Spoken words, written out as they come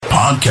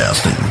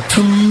Broadcasting to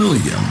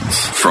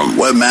millions from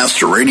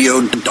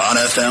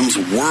WebmasterRadio.fm's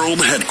world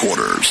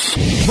headquarters.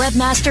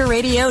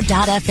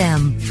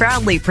 WebmasterRadio.fm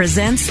proudly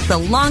presents the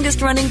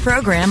longest-running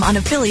program on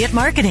affiliate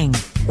marketing.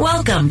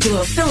 Welcome to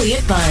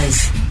Affiliate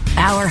Buzz.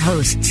 Our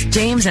hosts,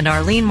 James and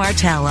Arlene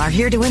Martell, are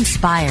here to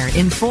inspire,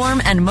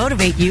 inform, and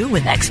motivate you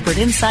with expert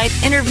insight,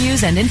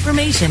 interviews, and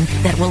information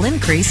that will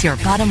increase your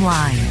bottom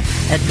line.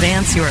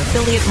 Advance your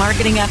affiliate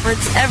marketing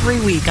efforts every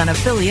week on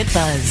Affiliate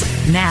Buzz.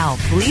 Now,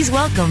 please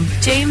welcome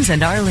James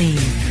and Arlene.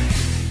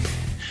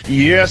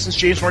 Yes, it's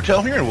James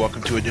Martell here, and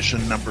welcome to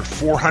edition number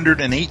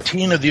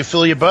 418 of the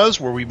Affiliate Buzz,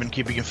 where we've been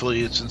keeping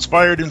affiliates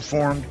inspired,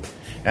 informed,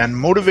 and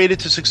motivated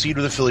to succeed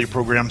with affiliate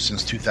programs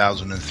since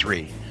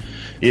 2003.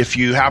 If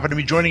you happen to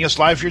be joining us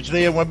live here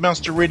today at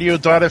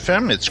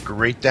WebmasterRadio.fm, it's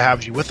great to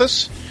have you with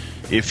us.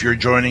 If you're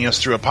joining us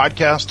through a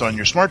podcast on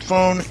your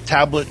smartphone,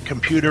 tablet,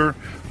 computer,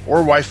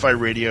 or Wi-Fi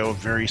radio, a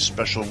very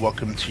special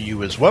welcome to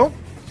you as well.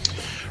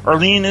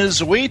 Arlene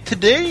is away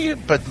today,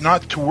 but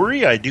not to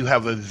worry. I do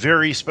have a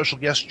very special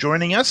guest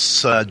joining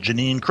us,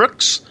 Jeannine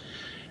Crooks,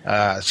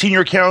 Senior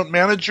Account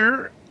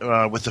Manager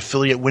with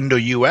Affiliate Window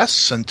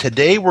US. And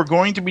today we're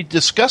going to be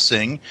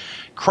discussing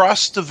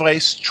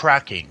cross-device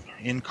tracking,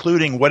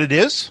 including what it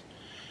is,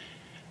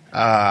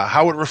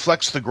 how it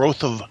reflects the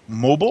growth of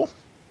mobile,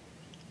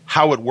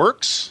 how it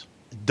works,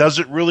 does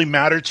it really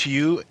matter to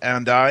you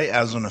and I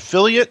as an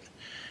affiliate,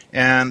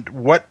 and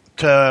what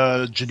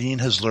Jeannine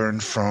has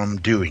learned from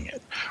doing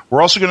it.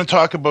 We're also going to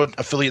talk about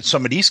Affiliate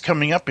Summit East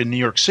coming up in New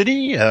York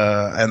City,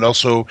 and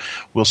also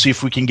we'll see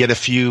if we can get a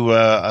few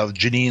of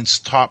Jeannine's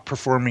top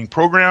performing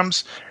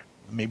programs.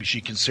 Maybe she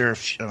can share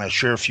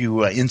a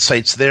few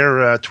insights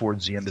there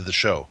towards the end of the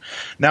show.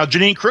 Now,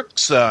 Jeannine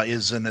Crooks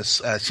is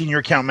a senior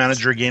account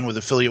manager again with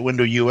Affiliate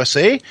Window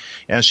USA,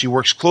 and she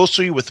works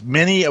closely with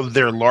many of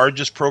their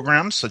largest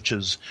programs, such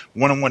as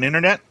One-on-One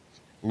Internet,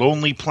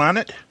 Lonely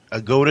Planet,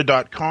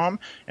 Agoda.com,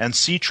 and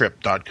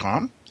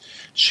Ctrip.com.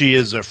 She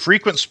is a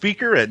frequent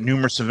speaker at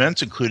numerous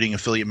events, including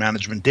Affiliate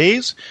Management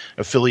Days,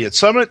 Affiliate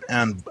Summit,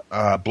 and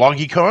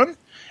BloggyCon,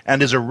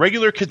 and is a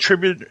regular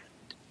contributor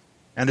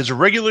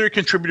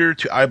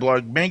to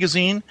iBlog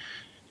Magazine.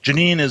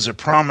 Jeannine is a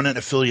prominent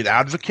affiliate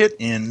advocate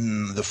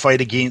in the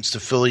fight against the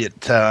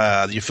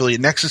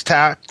affiliate nexus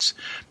tax,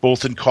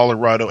 both in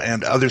Colorado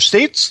and other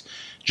states.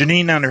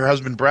 Jeannine and her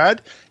husband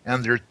Brad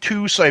and their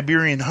two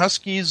Siberian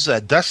Huskies,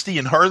 Dusty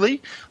and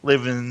Harley,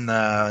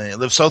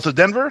 live south of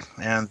Denver,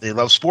 and they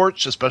love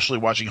sports, especially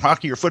watching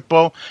hockey or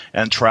football,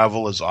 and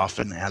travel as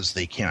often as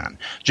they can.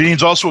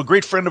 Jeannine's also a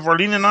great friend of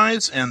Arlene and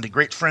I's, and a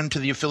great friend to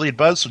the Affiliate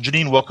Buzz. So,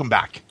 Jeannine, welcome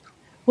back.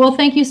 Well,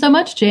 thank you so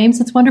much,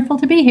 James. It's wonderful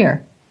to be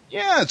here.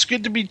 Yeah, it's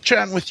good to be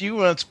chatting with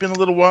you. It's been a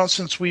little while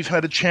since we've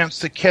had a chance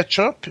to catch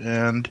up,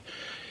 and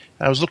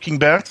I was looking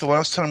back. The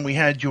last time we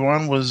had you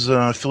on was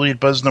Affiliate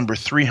Buzz number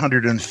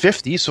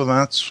 350, so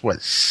that's,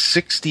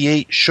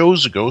 68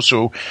 shows ago,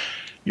 so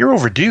you're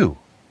overdue.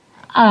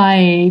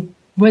 I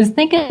was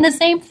thinking the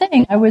same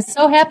thing. I was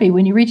so happy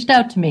when you reached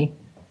out to me.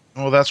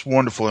 Oh, that's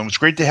wonderful, and it's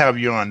great to have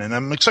you on, and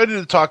I'm excited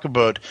to talk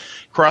about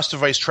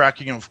cross-device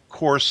tracking. Of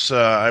course,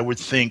 I would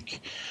think,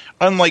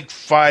 unlike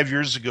 5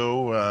 years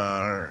ago,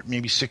 or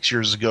maybe 6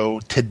 years ago,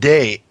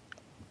 today,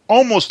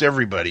 almost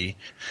everybody,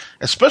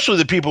 especially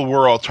the people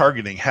we're all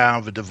targeting,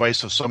 have a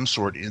device of some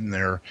sort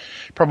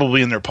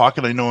probably in their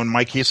pocket. I know in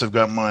my case, I've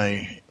got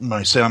my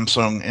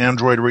Samsung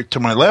Android right to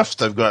my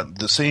left. I've got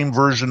the same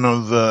version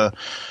of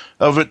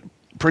it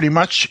pretty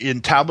much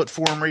in tablet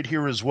form right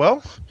here as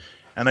well.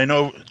 And I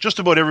know just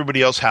about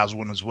everybody else has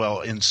one as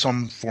well in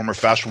some form or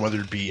fashion,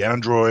 whether it be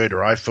Android or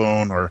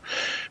iPhone or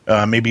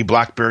maybe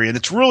BlackBerry. And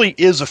it really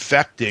is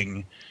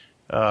affecting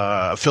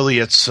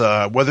affiliates,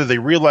 whether they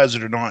realize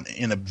it or not,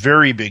 in a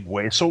very big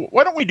way. So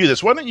why don't we do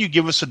this? Why don't you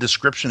give us a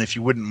description, if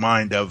you wouldn't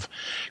mind, of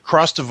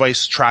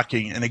cross-device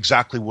tracking and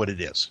exactly what it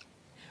is?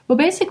 Well,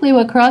 basically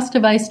what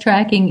cross-device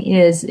tracking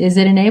is it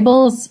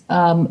enables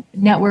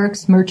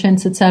networks,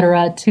 merchants,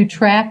 etc., to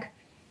track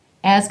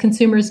as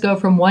consumers go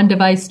from one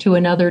device to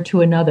another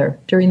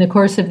during the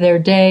course of their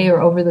day or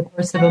over the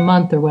course of a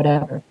month or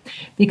whatever.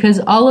 Because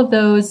all of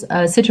those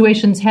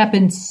situations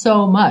happen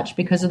so much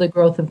because of the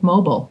growth of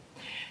mobile.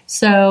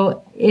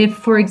 So if,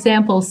 for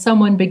example,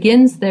 someone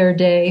begins their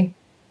day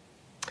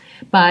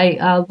by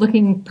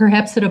looking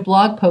perhaps at a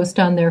blog post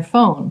on their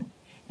phone,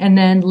 and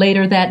then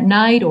later that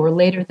night or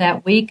later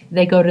that week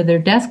they go to their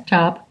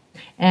desktop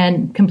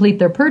and complete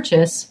their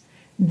purchase,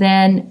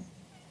 then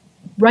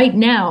right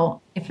now,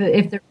 if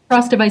the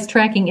cross-device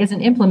tracking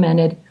isn't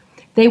implemented,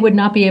 they would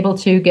not be able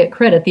to get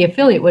credit. The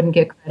affiliate wouldn't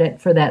get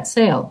credit for that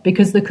sale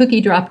because the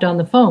cookie dropped on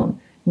the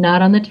phone,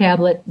 not on the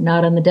tablet,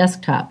 not on the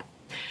desktop.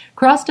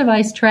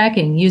 Cross-device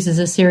tracking uses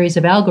a series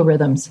of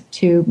algorithms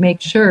to make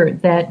sure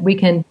that we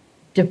can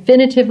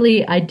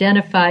definitively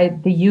identify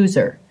the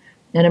user.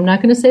 And I'm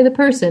not going to say the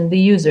person, the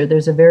user.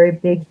 There's a very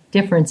big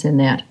difference in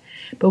that.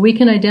 But we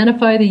can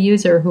identify the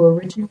user who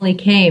originally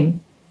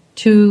came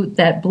to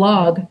that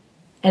blog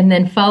and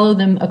then follow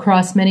them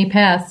across many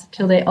paths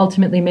till they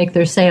ultimately make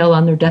their sale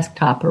on their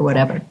desktop or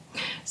whatever.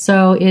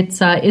 So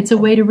it's a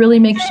way to really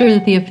make sure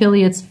that the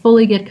affiliates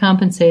fully get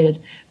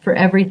compensated for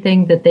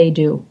everything that they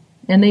do.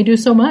 And they do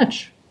so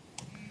much.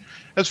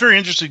 That's very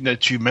interesting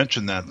that you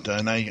mentioned that.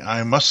 And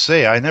I must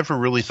say, I never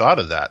really thought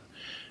of that.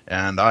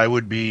 And I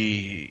would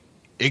be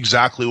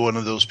exactly one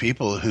of those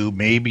people who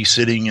may be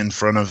sitting in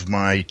front of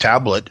my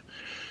tablet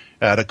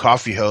at a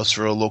coffee house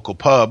or a local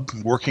pub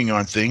working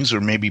on things,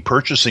 or maybe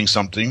purchasing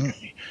something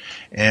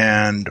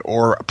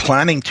or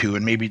planning to,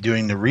 and maybe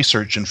doing the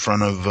research in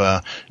front of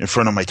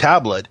my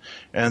tablet.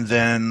 And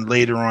then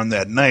later on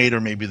that night, or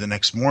maybe the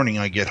next morning,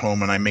 I get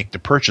home and I make the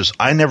purchase.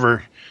 I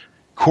never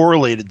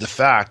correlated the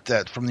fact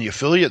that from the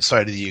affiliate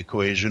side of the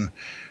equation,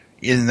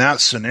 in that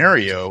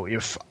scenario,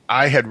 if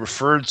I had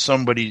referred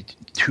somebody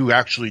who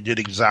actually did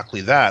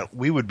exactly that,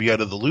 we would be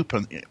out of the loop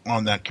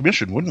on that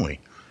commission, wouldn't we?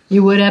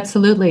 You would,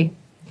 absolutely.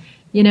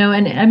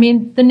 And I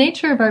mean, the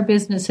nature of our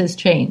business has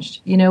changed.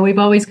 We've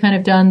always kind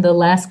of done the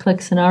last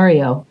click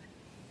scenario.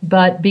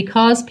 But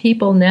because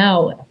people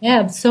now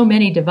have so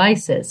many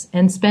devices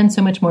and spend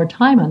so much more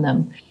time on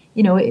them,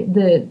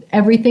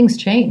 everything's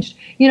changed.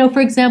 For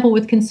example,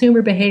 with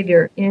consumer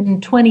behavior,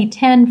 in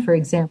 2010, for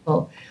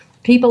example,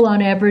 people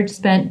on average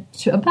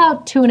spent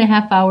about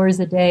 2.5 hours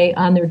a day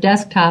on their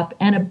desktop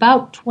and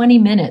about 20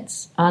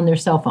 minutes on their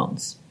cell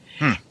phones.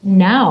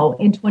 Now,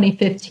 in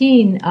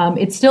 2015,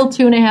 it's still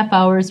 2.5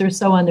 hours or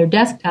so on their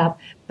desktop,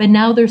 but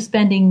now they're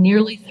spending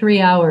nearly 3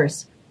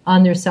 hours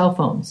on their cell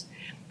phones.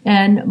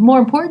 And more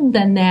important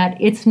than that,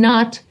 it's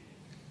not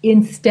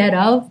instead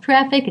of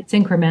traffic, it's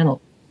incremental.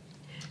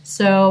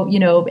 So,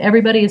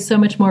 everybody is so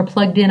much more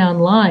plugged in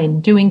online,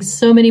 doing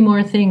so many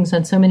more things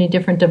on so many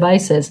different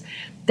devices,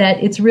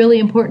 that it's really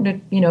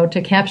important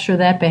to capture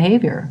that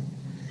behavior.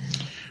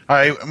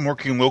 I'm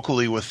working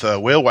locally with a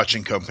whale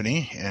watching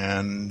company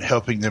and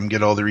helping them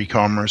get all their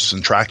e-commerce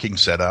and tracking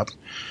set up.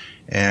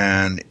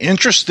 And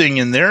interesting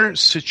in their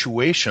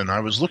situation, I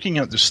was looking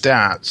at the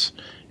stats,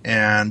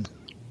 and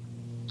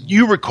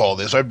you recall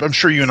this. I'm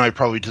sure you and I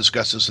probably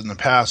discussed this in the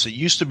past. It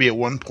used to be at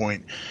one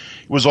point,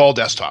 it was all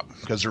desktop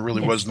because there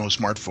really was no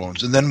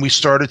smartphones. And then we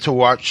started to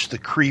watch the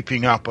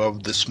creeping up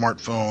of the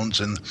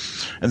smartphones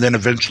and then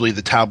eventually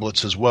the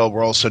tablets as well,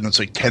 where all of a sudden it's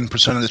like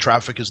 10% of the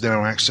traffic is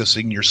now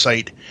accessing your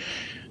site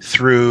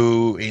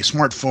through a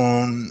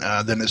smartphone,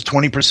 then it's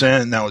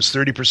 20%, now it's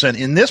 30%.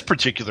 In this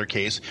particular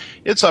case,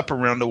 it's up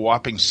around a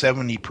whopping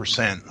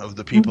 70% of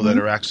the people that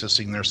are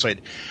accessing their site.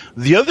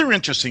 The other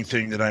interesting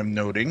thing that I'm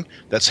noting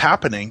that's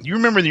happening, you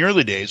remember in the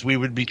early days, we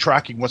would be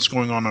tracking what's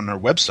going on our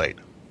website.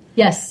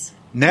 Yes.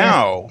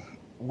 Now,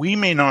 we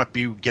may not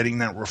be getting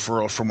that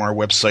referral from our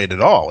website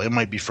at all. It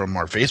might be from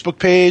our Facebook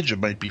page. It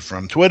might be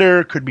from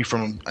Twitter. It could be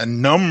from a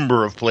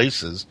number of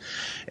places.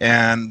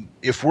 And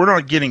if we're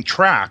not getting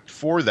tracked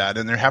for that,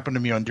 and they happen to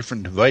be on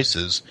different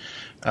devices,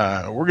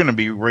 we're going to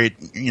be right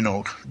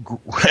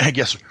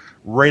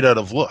out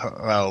of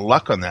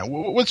luck on that.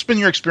 What's been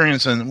your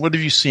experience, and what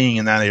have you seen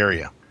in that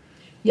area?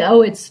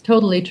 Yeah, it's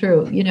totally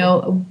true.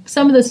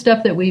 Some of the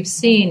stuff that we've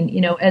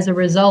seen, as a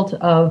result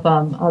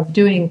of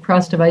doing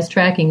cross-device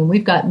tracking, and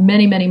we've got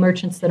many, many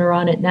merchants that are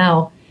on it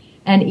now,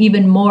 and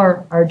even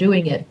more are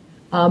doing it.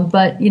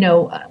 But,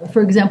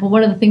 for example,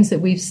 one of the things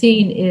that we've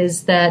seen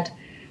is that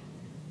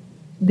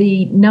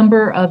the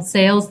number of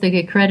sales that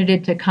get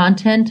credited to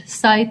content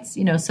sites,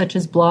 such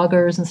as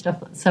bloggers and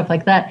stuff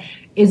like that,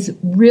 is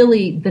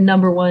really the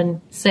number one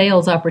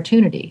sales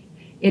opportunity.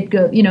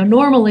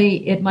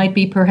 Normally it might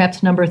be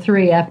perhaps number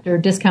 3 after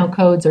discount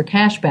codes or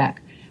cashback,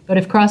 but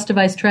if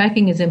cross-device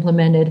tracking is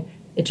implemented,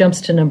 it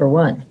jumps to number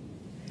 1.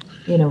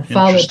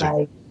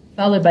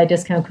 Followed by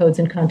discount codes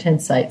and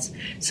content sites.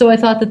 So I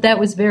thought that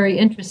was very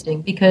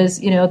interesting because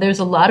there's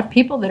a lot of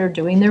people that are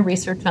doing their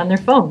research on their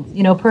phones.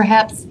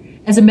 Perhaps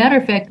as a matter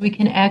of fact, we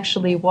can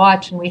actually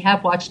watch, and we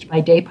have watched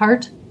by day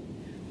part.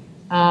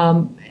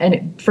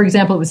 For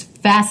example, it was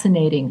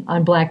fascinating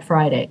on Black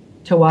Friday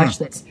to watch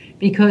this,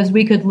 because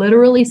we could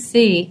literally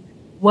see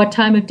what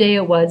time of day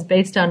it was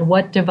based on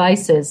what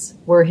devices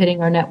were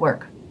hitting our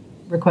network,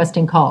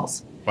 requesting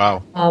calls.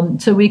 Wow.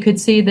 So we could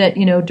see that,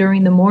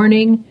 during the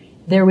morning,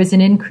 there was an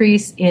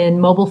increase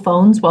in mobile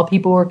phones while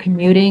people were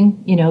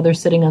commuting. They're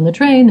sitting on the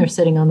train, they're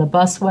sitting on the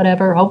bus,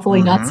 whatever,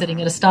 hopefully not sitting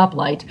at a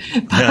stoplight.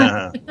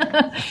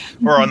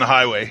 Or on the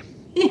highway.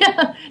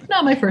 Yeah,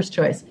 not my first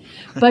choice.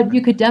 But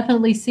you could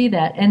definitely see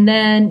that. And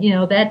then,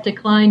 that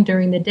declined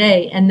during the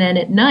day. And then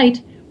at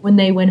night, when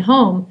they went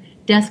home,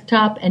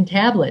 desktop and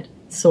tablet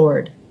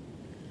soared.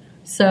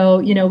 So,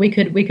 we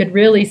could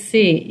really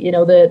see,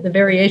 the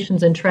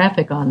variations in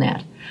traffic on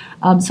that.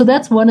 So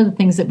that's one of the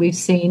things that we've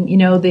seen,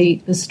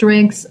 the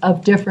strengths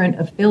of different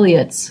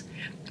affiliates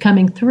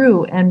coming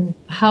through, and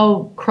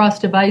how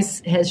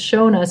cross-device has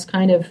shown us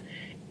kind of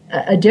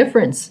a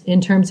difference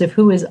in terms of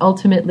who is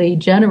ultimately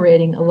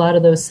generating a lot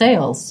of those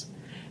sales.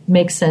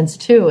 Makes sense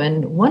too.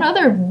 And one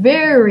other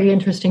very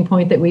interesting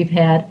point that we've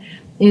had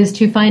is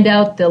to find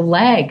out the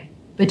lag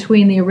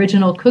between the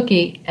original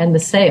cookie and the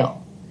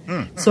sale.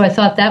 So I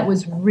thought that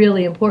was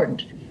really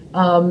important.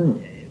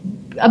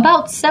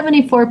 About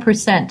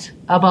 74%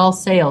 of all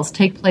sales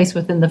take place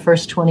within the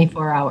first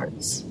 24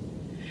 hours.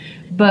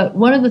 But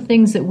one of the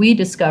things that we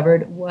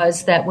discovered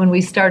was that when we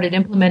started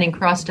implementing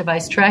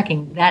cross-device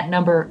tracking, that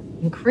number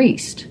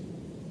increased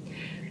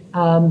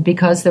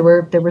because there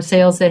were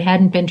sales that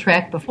hadn't been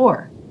tracked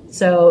before.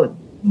 So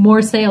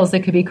more sales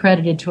that could be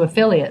credited to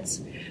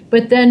affiliates.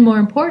 But then more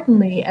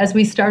importantly, as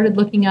we started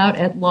looking out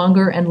at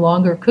longer and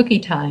longer cookie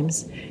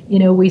times,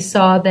 we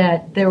saw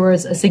that there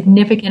was a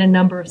significant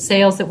number of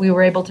sales that we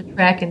were able to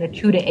track in the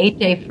 2 to 8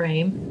 day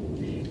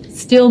frame,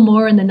 still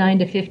more in the 9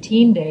 to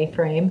 15 day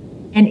frame,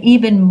 and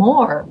even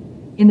more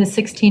in the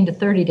 16 to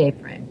 30 day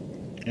frame.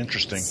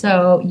 Interesting.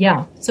 So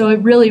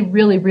it really,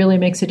 really, really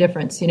makes a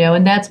difference,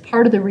 and that's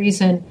part of the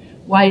reason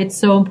why it's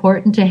so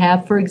important to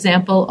have, for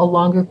example, a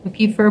longer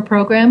cookie for a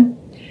program.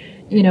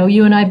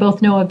 You and I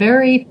both know a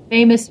very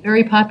famous,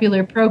 very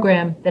popular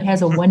program that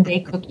has a 1 day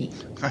cookie.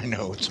 I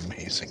know, it's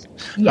amazing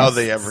how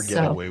they ever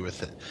get away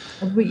with it.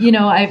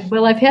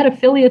 I've had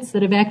affiliates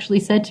that have actually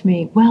said to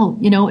me, well,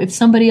 if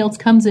somebody else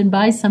comes and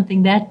buys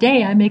something that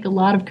day, I make a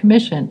lot of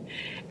commission.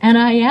 And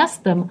I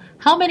asked them,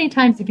 how many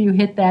times have you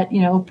hit that,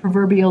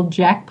 proverbial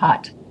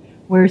jackpot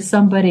where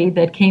somebody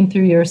that came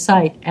through your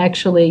site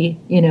actually,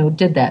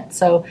 did that?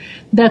 So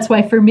that's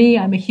why for me,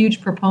 I'm a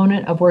huge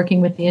proponent of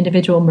working with the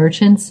individual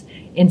merchants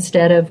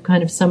instead of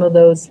kind of some of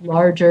those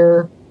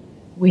larger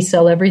we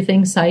sell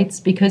everything sites,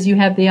 because you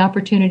have the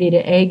opportunity to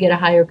A, get a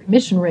higher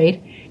commission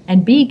rate,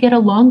 and B, get a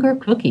longer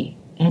cookie.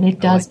 And it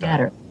does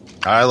matter.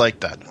 I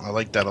like that. I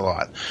like that a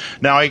lot.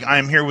 Now,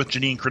 I'm here with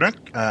Jeannine Crooks.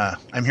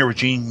 I'm here with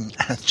Jeannine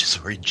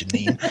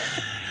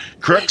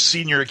Crooks,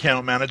 Senior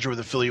Account Manager with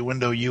Affiliate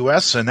Window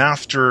US. And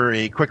after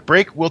a quick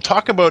break, we'll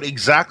talk about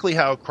exactly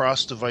how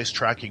cross-device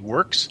tracking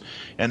works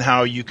and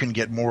how you can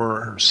get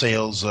more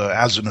sales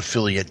as an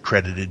affiliate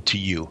credited to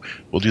you.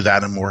 We'll do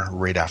that and more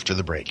right after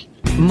the break.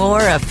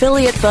 More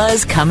Affiliate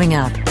Buzz coming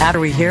up after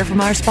we hear from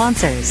our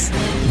sponsors.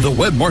 The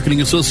Web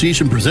Marketing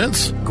Association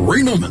presents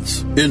Great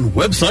Moments in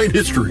Website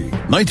History.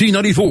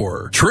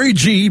 1994, Trey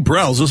G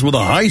browses with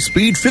a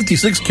high-speed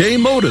 56K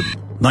modem.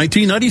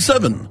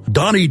 1997,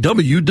 Donnie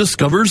W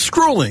discovers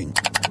scrolling.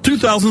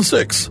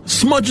 2006,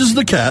 Smudges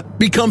the cat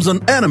becomes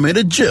an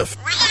animated GIF.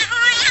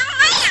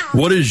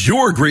 What is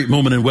your great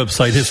moment in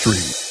website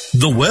history?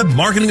 The Web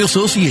Marketing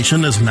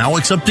Association is now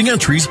accepting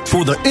entries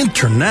for the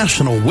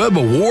International Web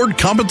Award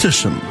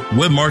Competition.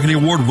 Web Marketing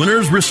Award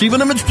winners receive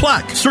an image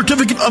plaque,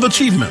 certificate of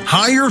achievement,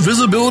 higher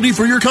visibility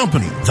for your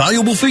company,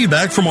 valuable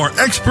feedback from our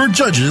expert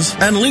judges,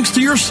 and links to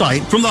your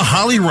site from the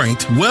highly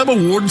ranked Web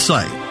Award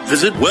site.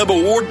 Visit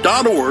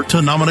webaward.org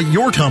to nominate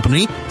your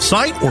company,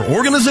 site, or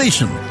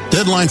organization.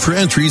 Deadline for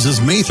entries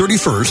is May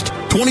 31st,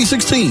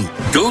 2016.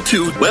 Go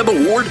to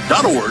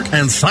webaward.org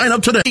and sign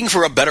up today. Looking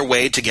for a better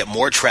way to get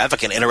more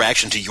traffic and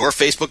interaction to your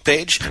Facebook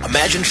page?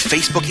 Imagine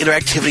Facebook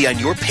interactivity on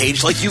your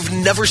page like you've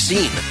never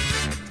seen.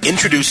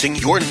 Introducing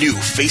your new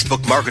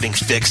Facebook marketing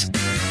fix,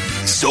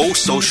 So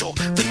Social,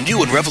 the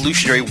new and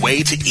revolutionary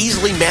way to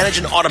easily manage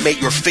and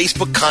automate your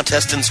Facebook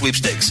contests and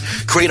sweepstakes.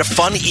 Create a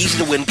fun,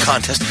 easy-to-win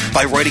contest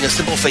by writing a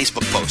simple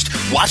Facebook post.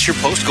 Watch your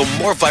post go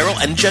more viral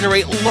and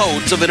generate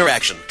loads of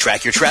interaction.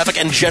 Track your traffic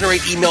and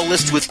generate email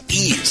lists with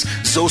ease.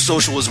 So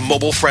Social is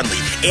mobile-friendly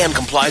and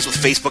complies with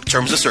Facebook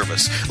terms of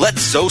service. Let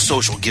So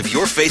Social give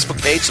your Facebook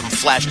page some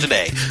flash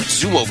today.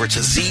 Zoom over to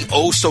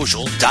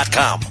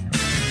zosocial.com.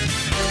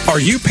 Are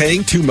you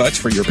paying too much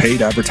for your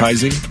paid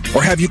advertising?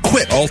 Or have you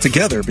quit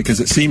altogether because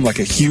it seemed like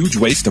a huge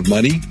waste of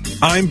money?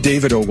 I'm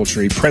David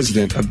Ogletree,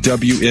 president of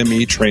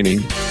WME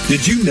Training.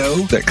 Did you know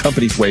that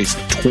companies waste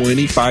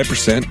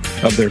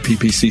 25% of their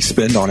PPC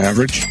spend on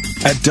average?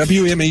 At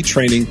WME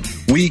Training,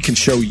 we can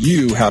show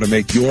you how to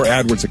make your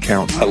AdWords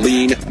account a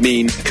lean,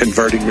 mean,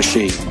 converting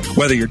machine.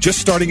 Whether you're just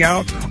starting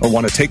out or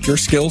want to take your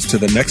skills to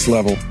the next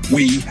level,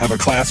 we have a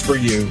class for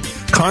you.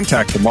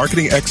 Contact the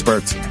marketing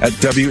experts at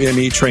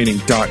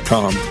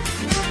WMEtraining.com.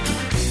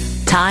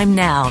 Time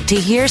now to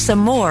hear some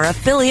more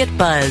Affiliate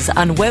Buzz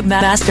on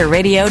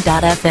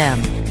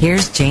webmasterradio.fm.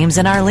 Here's James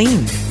and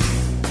Arlene.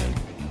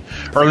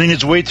 Arlene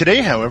is away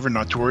today, however,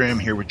 not to worry. I'm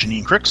here with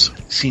Jeannine Crooks,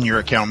 Senior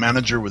Account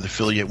Manager with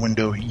Affiliate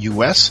Window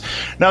US.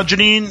 Now,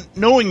 Jeannine,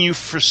 knowing you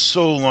for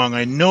so long,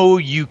 I know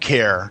you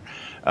care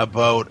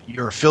about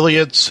your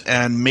affiliates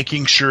and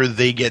making sure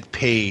they get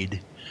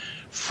paid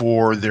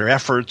for their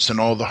efforts and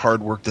all the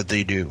hard work that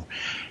they do.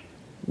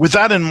 With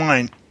that in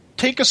mind,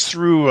 take us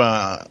through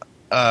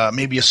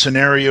maybe a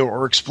scenario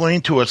or explain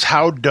to us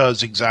how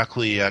does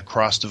exactly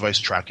cross-device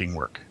tracking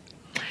work?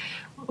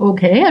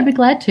 Okay, I'd be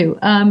glad to.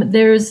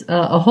 There's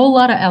a whole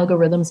lot of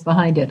algorithms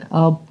behind it.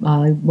 I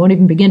won't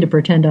even begin to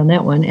pretend on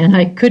that one, and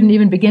I couldn't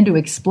even begin to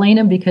explain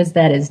them because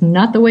that is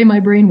not the way my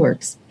brain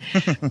works.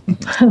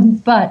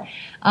 But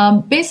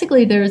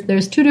basically,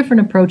 there's two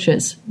different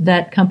approaches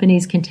that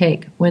companies can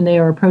take when they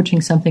are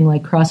approaching something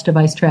like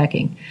cross-device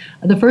tracking.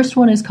 The first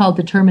one is called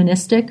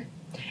deterministic.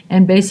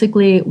 And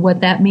basically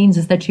what that means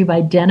is that you've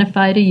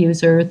identified a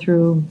user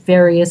through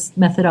various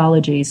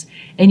methodologies,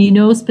 and you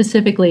know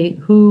specifically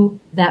who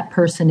that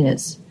person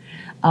is.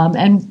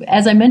 And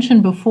as I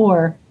mentioned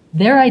before,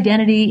 their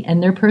identity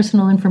and their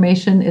personal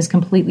information is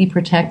completely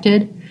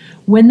protected.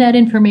 When that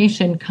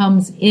information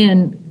comes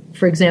in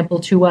for example,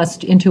 to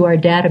us into our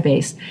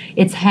database,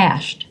 it's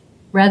hashed.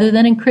 Rather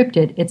than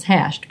encrypted, it's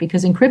hashed,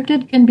 because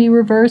encrypted can be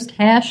reversed.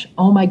 Hash,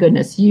 oh my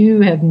goodness, you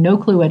have no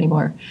clue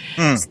anymore.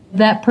 So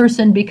that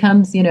person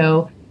becomes,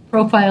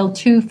 profile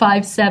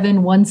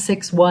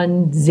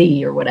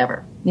 257161Z or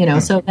whatever.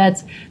 So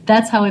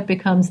that's how it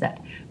becomes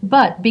that.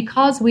 But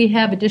because we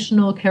have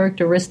additional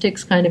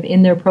characteristics kind of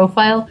in their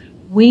profile,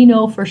 we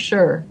know for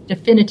sure,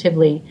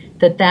 definitively,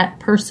 that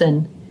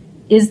person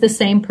is the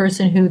same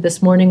person who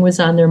this morning was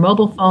on their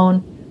mobile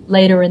phone,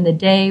 later in the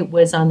day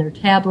was on their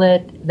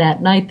tablet, that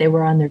night they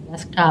were on their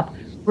desktop.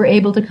 We're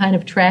able to kind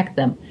of track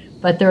them.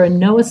 But there are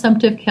no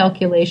assumptive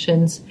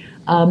calculations.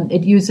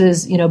 It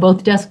uses,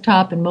 both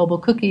desktop and mobile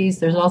cookies.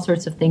 There's all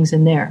sorts of things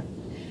in there.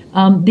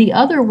 The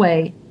other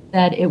way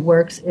that it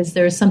works is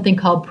there's something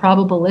called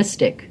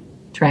probabilistic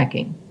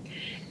tracking.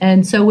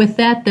 And so with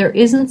that, there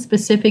isn't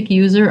specific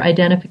user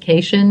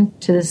identification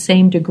to the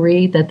same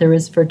degree that there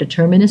is for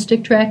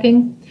deterministic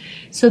tracking.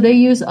 So they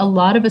use a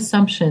lot of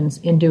assumptions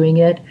in doing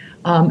it,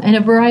 and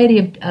a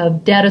variety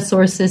of data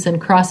sources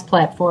and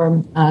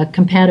cross-platform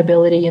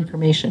compatibility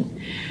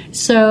information.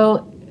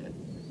 So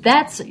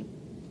that's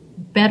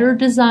better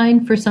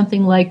designed for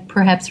something like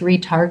perhaps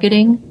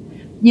retargeting.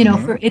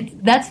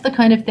 That's the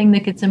kind of thing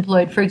that gets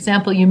employed. For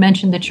example, you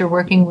mentioned that you're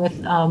working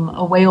with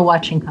a whale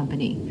watching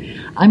company.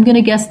 I'm going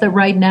to guess that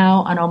right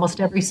now on almost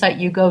every site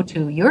you go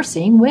to, you're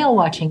seeing whale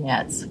watching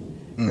ads,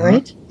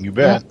 right? You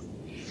bet.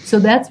 So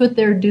that's what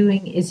they're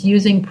doing, is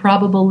using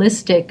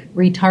probabilistic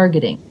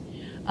retargeting,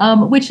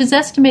 which is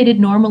estimated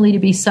normally to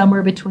be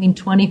somewhere between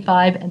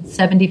 25 and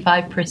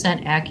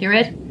 75%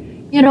 accurate.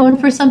 And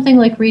for something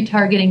like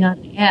retargeting on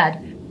an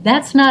ad,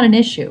 that's not an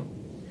issue,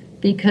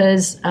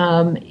 because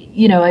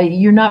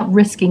you're not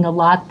risking a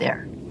lot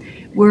there.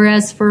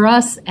 Whereas for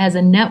us as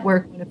a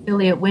network, when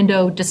Affiliate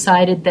Window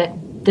decided that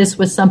this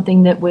was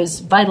something that was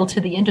vital to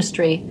the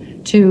industry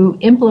to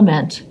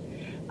implement,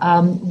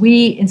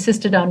 we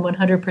insisted on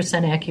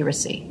 100%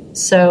 accuracy.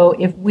 So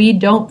if we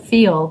don't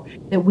feel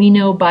that we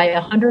know by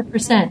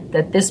 100%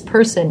 that this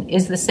person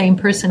is the same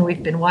person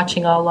we've been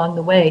watching all along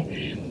the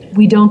way,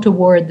 we don't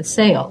award the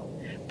sale.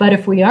 But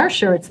if we are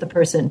sure it's the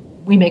person,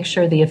 we make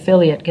sure the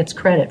affiliate gets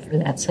credit for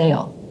that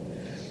sale.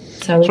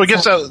 So I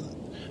guess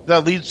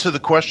that leads to the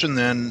question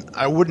then.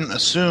 I wouldn't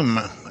assume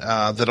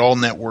that all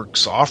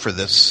networks offer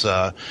this.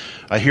 I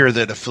hear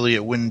that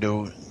Affiliate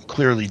Window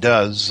clearly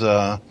does.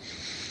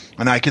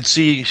 And I could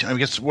see, I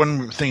guess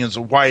one thing is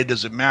why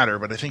does it matter?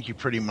 But I think you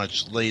pretty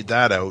much laid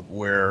that out,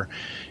 where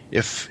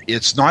if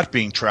it's not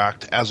being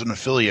tracked as an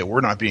affiliate,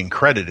 we're not being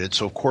credited.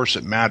 So, of course,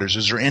 it matters.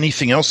 Is there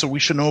anything else that we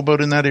should know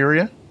about in that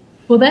area?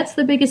 Well, that's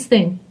the biggest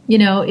thing,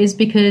 is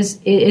because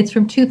it's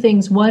from two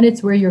things. One,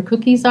 it's where your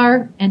cookies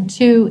are, and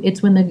two,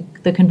 it's when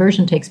the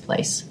conversion takes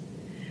place.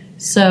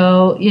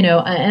 So,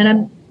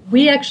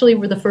 we actually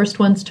were the first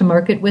ones to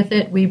market with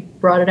it. We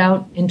brought it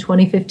out in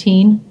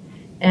 2015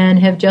 and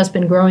have just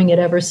been growing it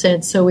ever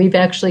since. So we've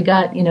actually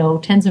got,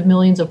 tens of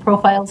millions of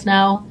profiles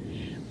now.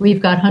 We've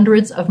got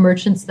hundreds of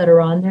merchants that are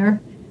on there.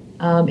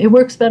 It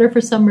works better for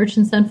some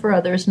merchants than for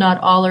others.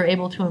 Not all are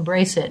able to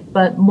embrace it,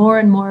 but more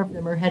and more of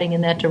them are heading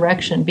in that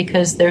direction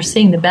because they're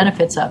seeing the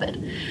benefits of it.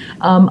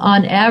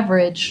 On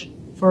average,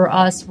 for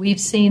us, we've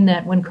seen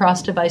that when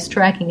cross-device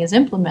tracking is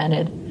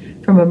implemented,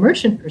 from a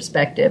merchant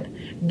perspective,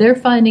 they're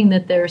finding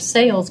that their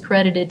sales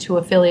credited to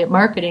affiliate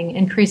marketing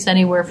increase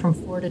anywhere from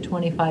 4 to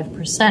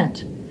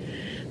 25%.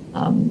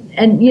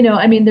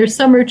 There's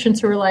some merchants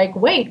who are like,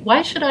 wait,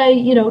 why should I,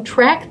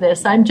 track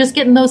this? I'm just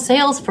getting those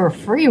sales for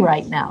free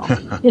right now,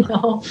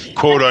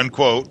 Quote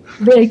unquote.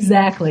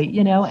 Exactly,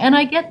 and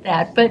I get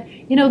that. But,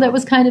 that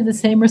was kind of the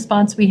same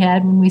response we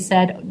had when we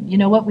said, you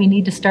know what, we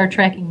need to start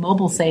tracking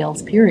mobile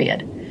sales,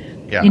 period.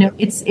 Yeah.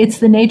 It's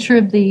the nature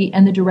of the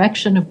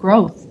direction of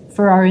growth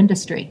for our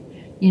industry.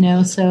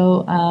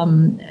 So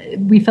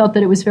we felt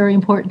that it was very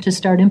important to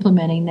start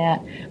implementing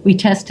that. We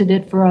tested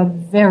it for a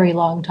very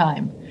long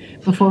time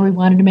before we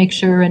wanted to make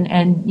sure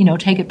and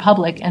take it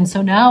public. And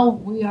so now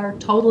we are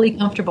totally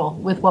comfortable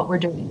with what we're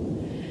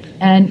doing.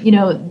 And,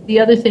 the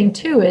other thing,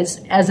 too,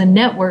 is as a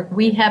network,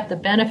 we have the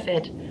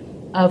benefit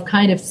of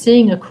kind of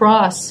seeing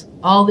across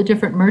all the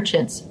different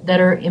merchants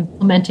that are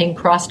implementing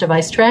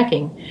cross-device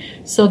tracking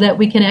so that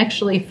we can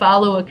actually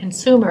follow a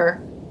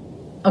consumer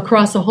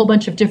across a whole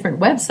bunch of different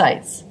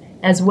websites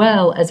as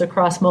well as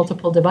across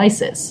multiple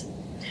devices.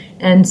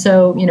 And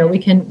so, we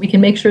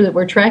can make sure that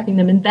we're tracking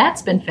them, and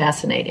that's been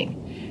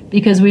fascinating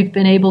because we've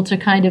been able to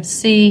kind of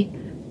see,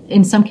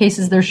 in some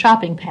cases, their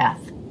shopping path.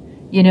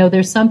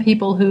 There's some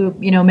people who,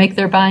 make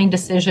their buying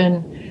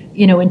decision,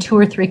 in 2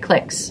 or 3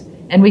 clicks.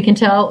 And we can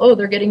tell,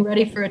 they're getting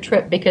ready for a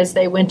trip because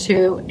they went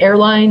to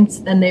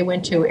airlines, then they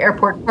went to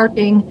airport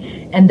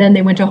parking, and then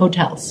they went to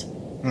hotels.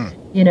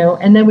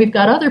 And then we've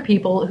got other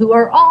people who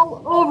are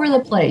all over the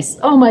place.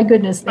 Oh my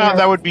goodness.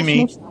 That would be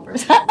me.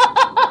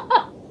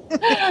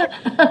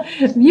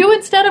 You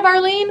instead of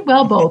Arlene?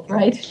 Well, both,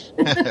 right?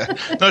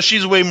 No,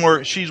 she's way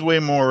more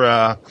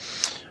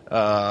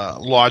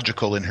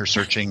logical in her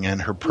searching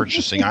and her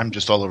purchasing. I'm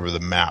just all over the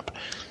map.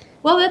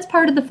 Well, that's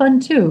part of the fun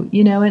too,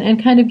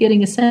 and kind of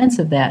getting a sense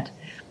of that.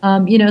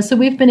 So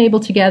we've been able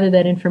to gather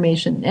that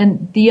information.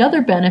 And the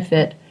other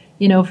benefit,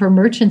 for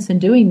merchants in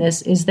doing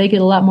this is they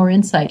get a lot more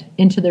insight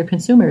into their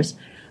consumers.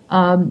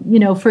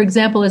 For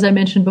example, as I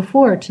mentioned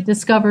before, to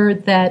discover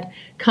that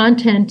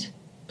content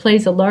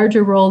plays a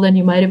larger role than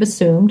you might have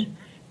assumed,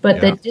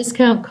 but that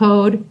discount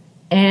code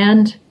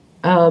and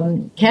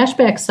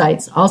cashback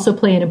sites also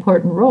play an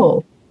important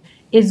role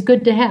is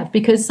good to have,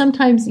 because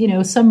sometimes,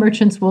 some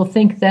merchants will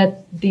think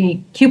that the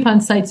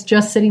coupon site's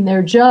just sitting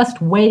there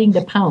just waiting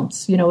to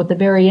pounce, at the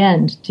very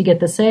end to get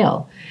the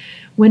sale.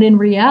 When in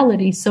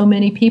reality, so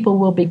many people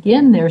will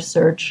begin their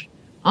search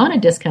on a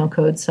discount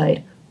code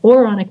site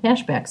or on a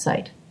cashback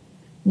site.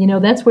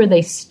 That's where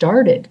they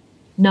started,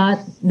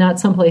 not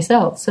someplace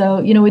else.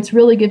 So, it's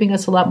really giving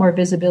us a lot more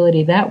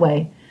visibility that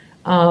way.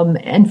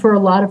 And for a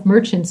lot of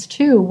merchants,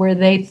 too, where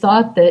they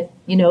thought that,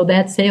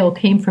 that sale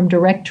came from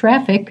direct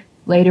traffic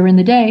later in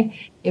the day,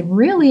 it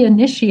really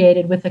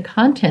initiated with a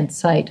content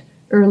site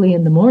early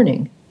in the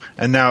morning.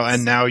 And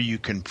now you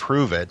can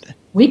prove it.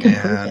 We can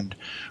prove it.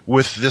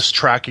 With this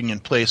tracking in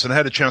place, and I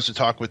had a chance to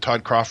talk with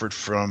Todd Crawford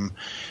from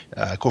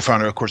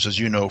co-founder, of course, as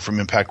you know, from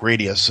Impact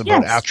Radius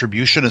about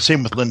attribution, and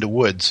same with Linda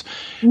Woods,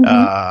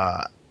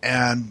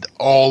 and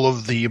all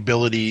of the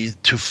ability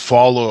to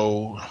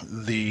follow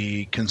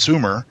the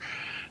consumer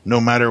no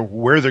matter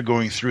where they're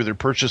going through their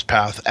purchase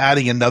path.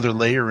 Adding another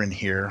layer in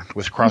here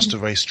with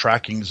cross-device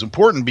tracking is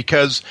important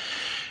because,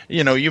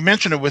 you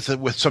mentioned it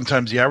with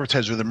sometimes the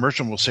advertiser, the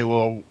merchant will say,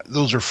 well,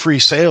 those are free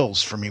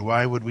sales for me.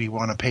 Why would we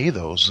want to pay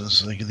those?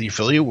 It's like the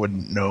affiliate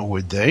wouldn't know,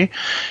 would they?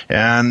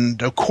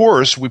 And of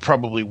course, we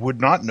probably would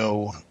not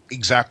know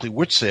exactly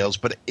which sales,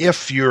 but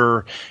if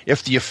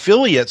the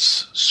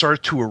affiliates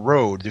start to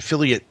erode, the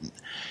affiliate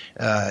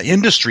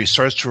industry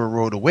starts to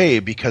erode away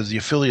because the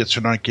affiliates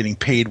are not getting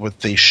paid what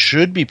they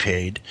should be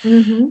paid,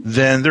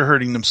 then they're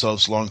hurting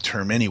themselves long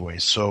term anyway.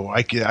 So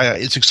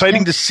it's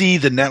exciting to see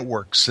the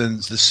networks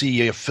and to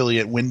see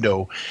affiliate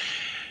window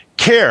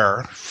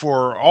care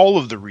for all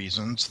of the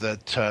reasons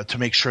that to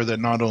make sure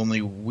that not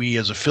only we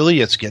as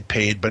affiliates get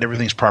paid, but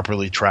everything's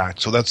properly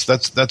tracked. So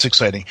that's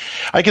exciting.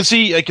 I can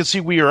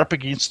see we are up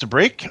against a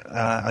break.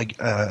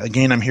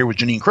 Again, I'm here with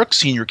Jeannine Crooks,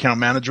 Senior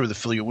Account Manager with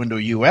Affiliate Window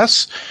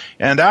US.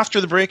 And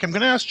after the break, I'm going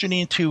to ask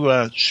Jeannine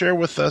to share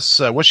with us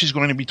what she's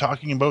going to be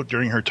talking about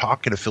during her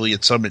talk at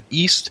Affiliate Summit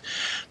East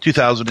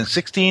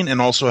 2016,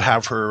 and also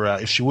have her,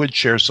 if she would,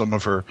 share some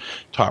of her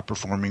top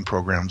performing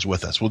programs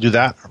with us. We'll do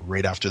that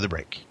right after the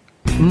break.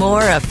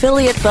 More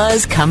Affiliate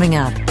Buzz coming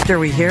up after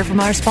we hear from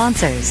our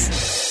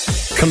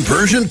sponsors.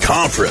 Conversion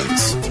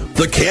Conference,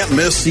 the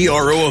can't-miss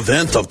CRO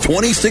event of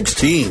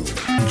 2016.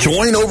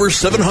 Join over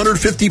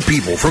 750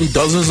 people from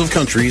dozens of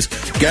countries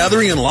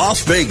gathering in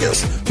Las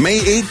Vegas, May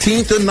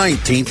 18th and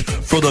 19th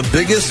for the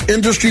biggest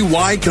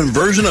industry-wide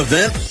conversion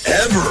event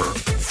ever.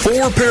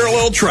 4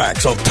 parallel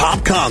tracks of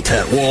top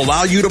content will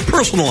allow you to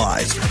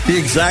personalize the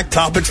exact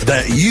topics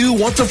that you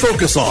want to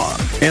focus on.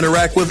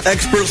 Interact with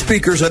expert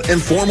speakers at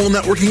informal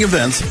networking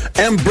events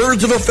and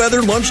birds of a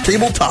feather lunch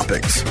table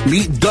topics.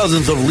 Meet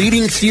dozens of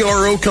leading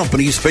CRO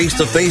companies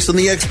face-to-face in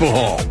the expo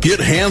hall.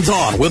 Get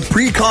hands-on with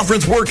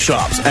pre-conference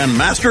workshops and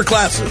master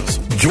classes.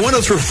 Join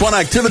us for fun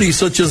activities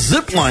such as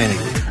ziplining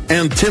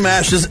and Tim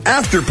Ash's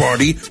after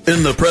party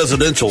in the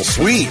presidential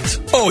suite.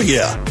 Oh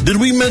yeah, did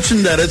we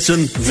mention that it's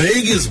in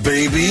Vegas,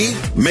 baby?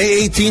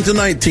 May 18th and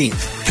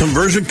 19th.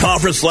 Conversion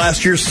Conference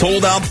last year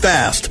sold out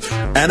fast,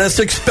 and it's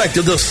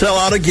expected to sell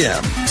out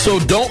again. So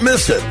don't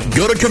miss it.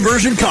 Go to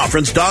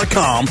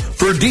conversionconference.com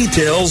for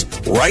details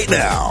right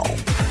now.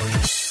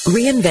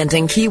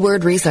 Reinventing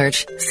keyword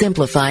research,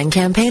 simplifying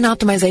campaign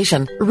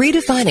optimization,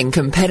 redefining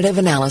competitive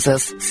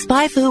analysis.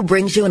 SpyFu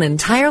brings you an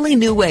entirely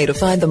new way to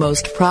find the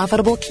most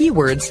profitable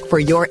keywords for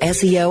your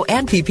SEO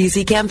and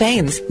PPC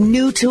campaigns.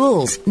 New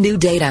tools, new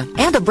data,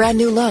 and a brand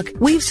new look.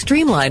 We've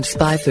streamlined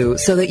SpyFu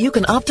so that you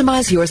can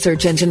optimize your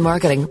search engine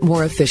marketing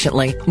more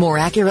efficiently, more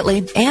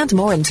accurately, and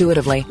more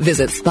intuitively.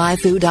 Visit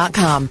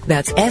spyfu.com.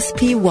 That's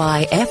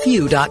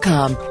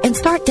SPYFU.com. And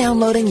start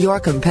downloading your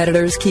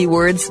competitors'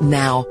 keywords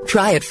now.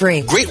 Try it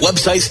free. Great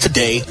websites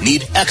today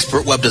need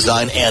expert web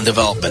design and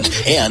development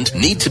and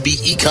need to be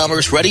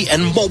e-commerce ready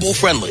and mobile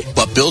friendly.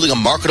 But building a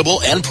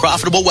marketable and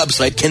profitable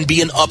website can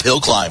be an uphill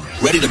climb.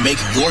 Ready to make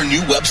your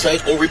new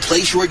website or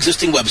replace your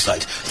existing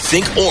website?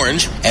 Think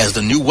Orange as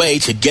the new way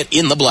to get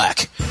in the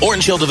black.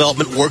 Orange Hill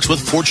Development works with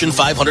Fortune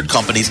 500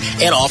 companies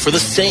and offer the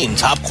same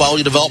top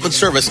quality development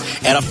service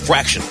at a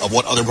fraction of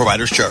what other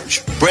providers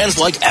charge. Brands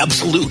like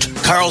Absolute,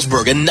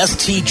 Carlsberg, and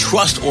Nestea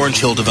trust Orange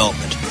Hill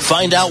Development.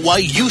 Find out why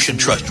you should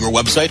trust your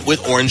website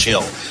with Orange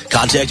Hill.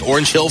 Contact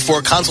Orange Hill for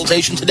a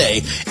consultation today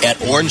at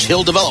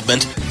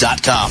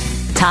orangehilldevelopment.com.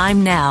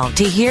 Time now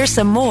to hear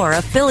some more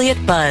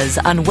Affiliate Buzz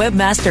on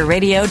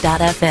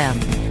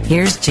webmasterradio.fm.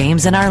 Here's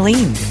James and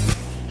Arlene.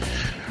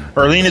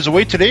 Arlene is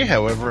away today.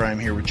 However, I'm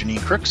here with Jeannine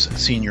Crooks,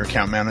 Senior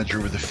Account Manager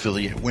with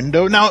Affiliate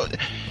Window. Now,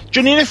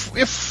 Jeannine,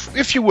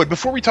 if you would,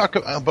 before we talk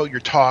about your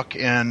talk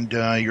and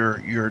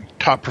your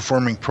top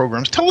performing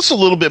programs, tell us a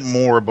little bit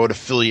more about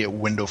Affiliate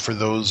Window for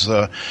those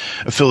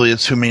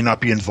affiliates who may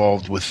not be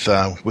involved with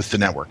the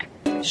network.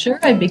 Sure,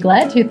 I'd be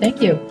glad to.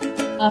 Thank you.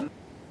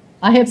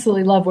 I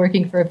absolutely love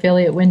working for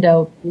Affiliate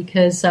Window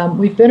because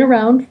we've been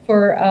around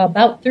for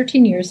about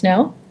 13 years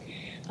now.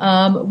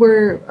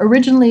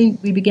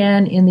 We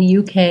began in the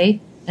UK,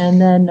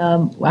 and then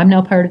I'm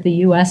now part of the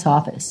US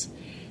office.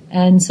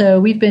 And so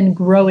we've been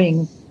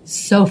growing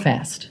so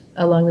fast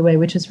along the way,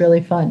 which is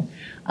really fun.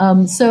 A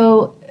lot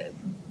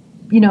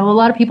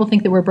of people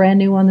think that we're brand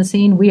new on the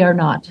scene. We are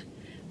not.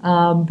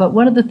 But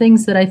one of the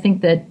things that I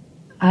think that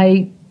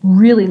I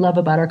really love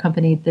about our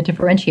company that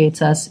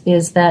differentiates us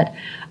is that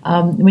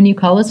when you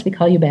call us, we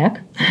call you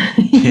back.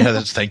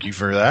 Thank you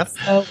for that.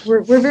 So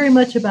we're very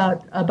much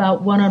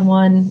about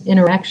one-on-one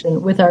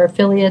interaction with our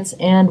affiliates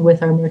and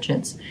with our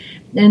merchants.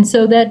 And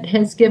so that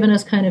has given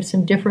us kind of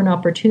some different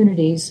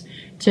opportunities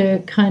to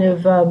kind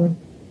of,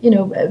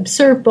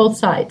 serve both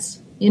sides.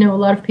 A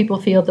lot of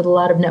people feel that a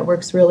lot of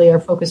networks really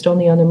are focused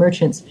only on the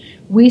merchants.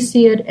 We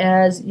see it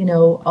as,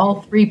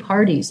 all three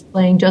parties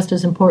playing just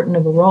as important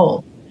of a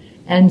role.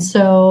 And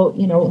so,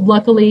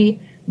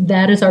 luckily,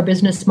 that is our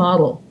business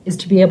model, is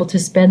to be able to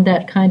spend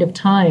that kind of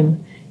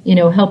time,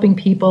 helping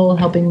people,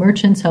 helping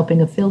merchants,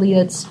 helping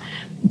affiliates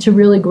to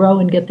really grow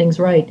and get things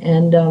right.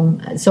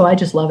 And so I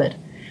just love it.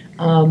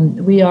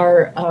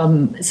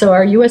 So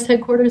our U.S.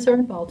 headquarters are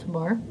in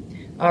Baltimore.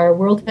 Our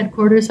world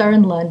headquarters are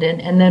in London.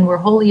 And then we're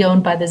wholly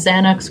owned by the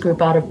Xanax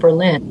Group out of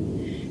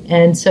Berlin.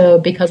 And so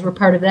because we're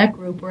part of that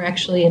group, we're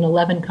actually in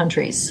 11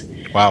 countries.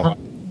 Wow.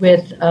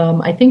 With,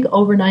 I think,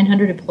 over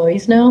 900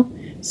 employees now.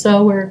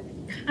 So we're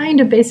kind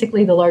of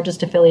basically the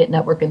largest affiliate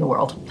network in the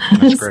world.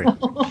 That's great. And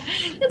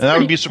that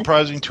would be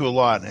surprising to a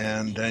lot.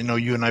 And I know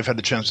you and I have had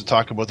the chance to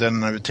talk about that,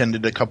 and I've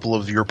attended a couple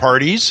of your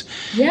parties,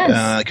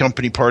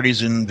 company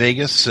parties in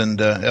Vegas and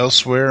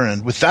elsewhere.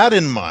 And with that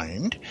in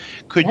mind,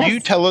 could you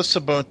tell us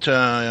about,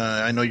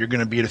 I know you're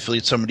going to be at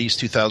Affiliate Summit East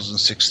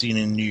 2016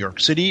 in New York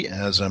City,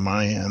 as am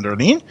I and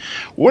Arlene.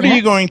 What are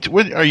you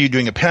are you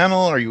doing a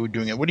panel? What are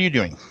you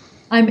doing?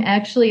 I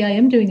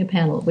am doing a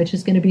panel, which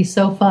is going to be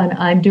so fun.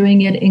 I'm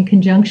doing it in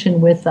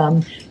conjunction with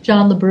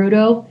John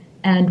Labruto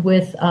and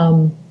with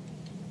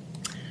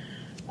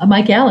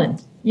Mike Allen.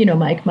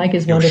 Mike. Mike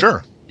is wonderful.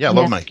 Sure. Yeah, I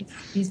love Mike.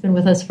 He's been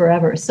with us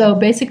forever. So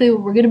basically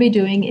what we're going to be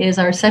doing is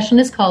our session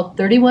is called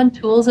 31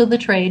 Tools of the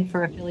Trade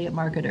for Affiliate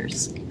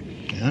Marketers.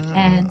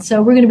 And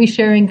so we're going to be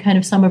sharing kind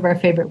of some of our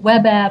favorite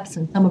web apps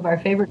and some of our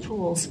favorite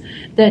tools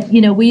that,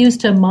 we use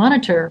to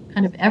monitor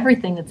kind of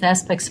everything that's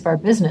aspects of our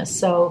business.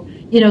 So,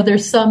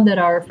 there's some that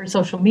are for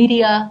social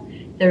media.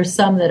 There's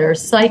some that are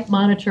site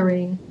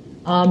monitoring.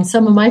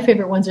 Some of my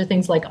favorite ones are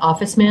things like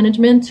office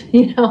management,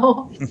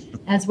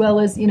 as well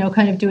as,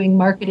 kind of doing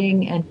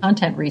marketing and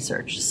content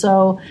research.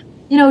 So,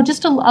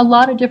 just a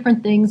lot of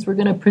different things. We're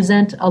going to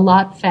present a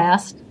lot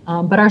fast.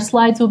 But our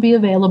slides will be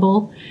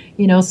available,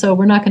 so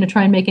we're not going to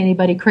try and make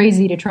anybody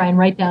crazy to try and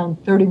write down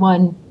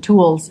 31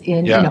 tools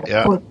in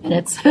 4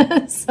 minutes.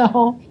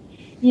 So,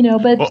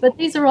 but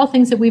these are all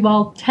things that we've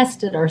all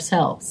tested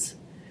ourselves,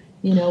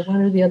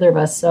 one or the other of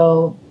us.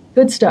 So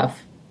good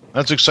stuff.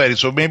 That's exciting.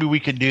 So maybe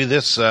we could do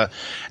this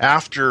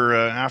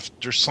after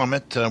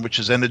Summit, which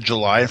is end of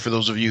July. For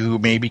those of you who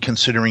may be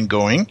considering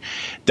going,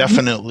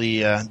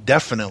 definitely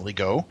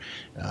go.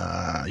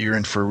 You're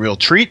in for a real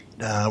treat.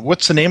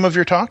 What's the name of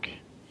your talk?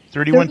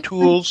 31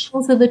 Tools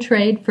of the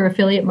Trade for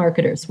Affiliate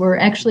Marketers. We're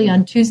actually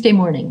on Tuesday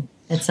morning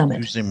at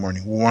Summit. Tuesday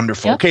morning.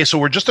 Wonderful. Yep. Okay, so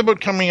we're just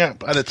about coming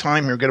up at a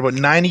time here. We've got about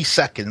 90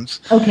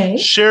 seconds. Okay.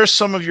 Share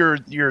some of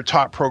your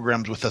top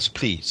programs with us,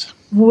 please.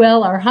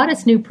 Well, our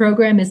hottest new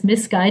program is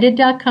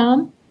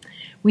Missguided.com.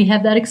 We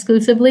have that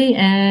exclusively,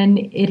 and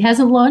it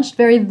hasn't launched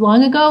very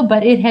long ago,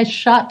 but it has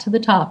shot to the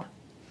top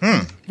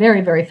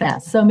very, very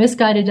fast. So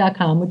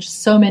Missguided.com, which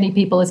so many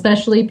people,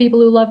 especially people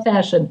who love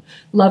fashion,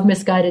 love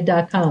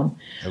Missguided.com.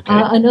 Okay.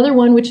 Another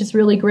one which is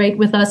really great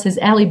with us is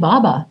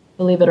Alibaba,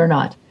 believe it or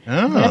not.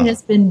 Oh. That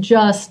has been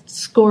just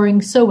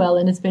scoring so well,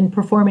 and it's been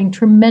performing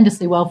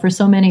tremendously well for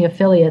so many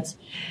affiliates.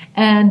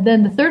 And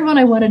then the third one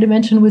I wanted to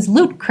mention was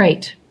Loot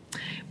Crate,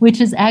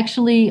 which is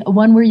actually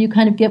one where you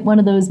kind of get one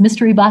of those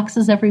mystery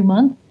boxes every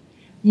month.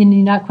 You're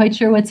not quite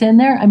sure what's in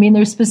there. I mean,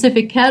 there's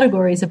specific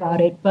categories about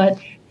it, but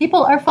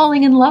people are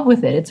falling in love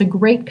with it. It's a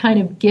great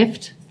kind of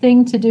gift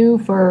thing to do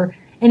for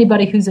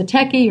anybody who's a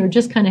techie or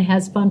just kind of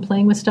has fun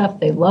playing with stuff.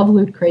 They love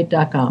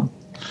lootcrate.com.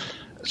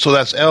 So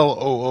that's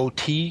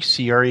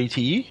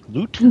LOOTCRATE,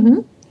 Loot? Mm-hmm.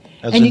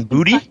 As in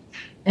booty?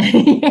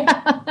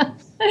 Yeah,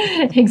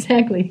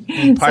 exactly.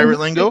 In pirate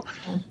lingo?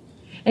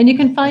 And you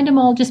can find them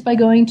all just by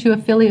going to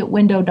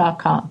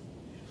affiliatewindow.com.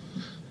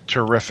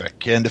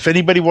 Terrific. And if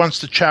anybody wants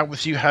to chat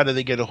with you, how do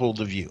they get a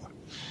hold of you?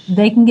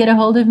 They can get a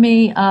hold of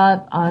me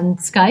on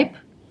Skype,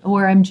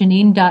 where I'm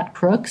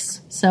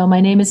Jeannine.Crooks. So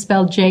my name is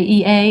spelled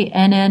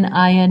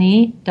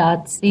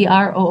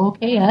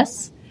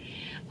JEANNINE.CROOKS.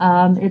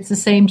 It's the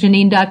same,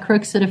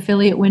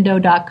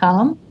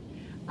 Jeannine.crooks@affiliatewindow.com.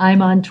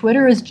 I'm on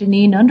Twitter as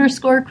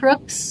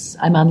Jeannine_Crooks.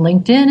 I'm on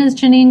LinkedIn as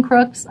Jeannine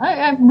Crooks.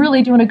 I'm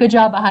really doing a good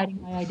job of hiding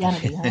my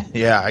identity. Huh?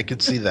 Yeah, I can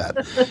see that.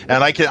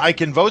 And I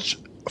can vouch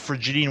for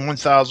Jeannine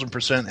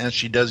 1,000%, and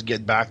she does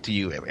get back to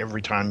you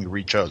every time you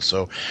reach out.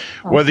 So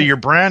whether you're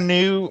brand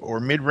new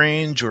or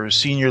mid-range or a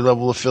senior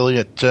level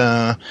affiliate,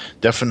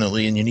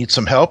 definitely, and you need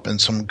some help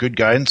and some good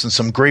guidance and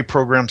some great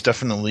programs,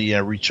 definitely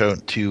reach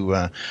out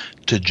to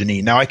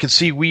Jeannine. Now, I can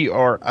see we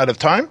are out of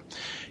time.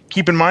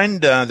 Keep in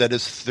mind that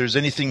if there's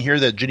anything here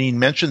that Jeannine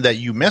mentioned that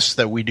you missed,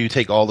 that we do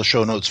take all the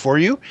show notes for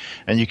you,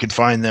 and you can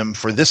find them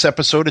for this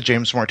episode at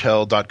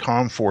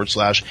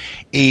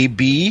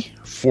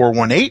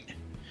jamesmartell.com/AB418.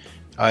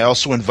 I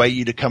also invite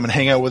you to come and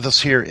hang out with us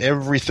here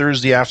every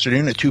Thursday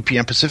afternoon at 2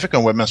 p.m. Pacific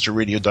on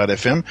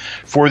webmasterradio.fm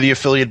for the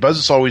Affiliate Buzz.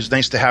 It's always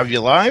nice to have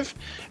you live.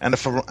 And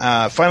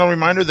a final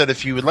reminder that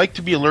if you would like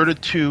to be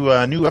alerted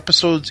to new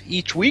episodes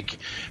each week,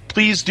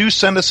 please do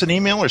send us an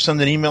email or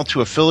send an email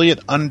to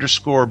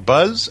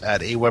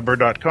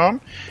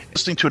affiliate_buzz@aweber.com.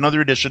 Listening to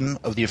another edition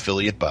of the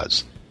Affiliate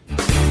Buzz.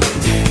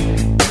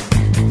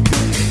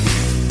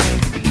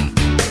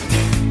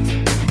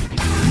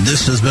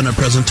 This has been a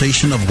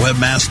presentation of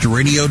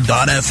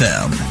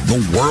webmasterradio.fm, the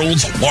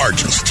world's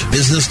largest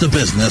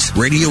business-to-business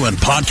radio and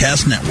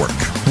podcast network.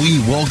 We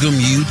welcome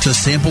you to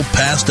sample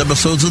past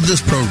episodes of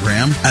this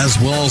program, as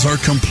well as our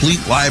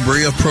complete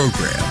library of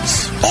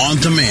programs, on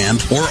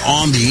demand or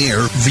on the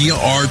air via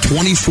our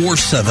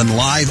 24/7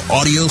 live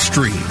audio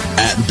stream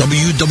at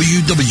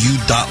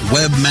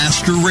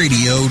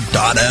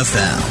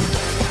www.webmasterradio.fm.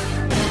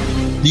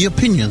 The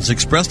opinions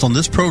expressed on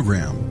this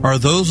program are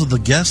those of the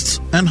guests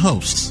and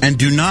hosts and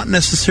do not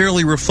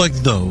necessarily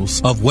reflect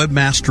those of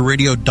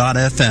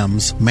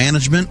webmasterradio.fm's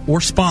management or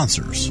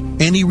sponsors.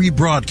 Any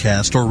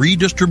rebroadcast or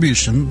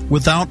redistribution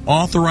without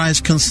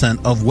authorized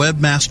consent of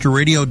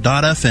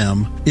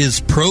webmasterradio.fm is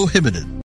prohibited.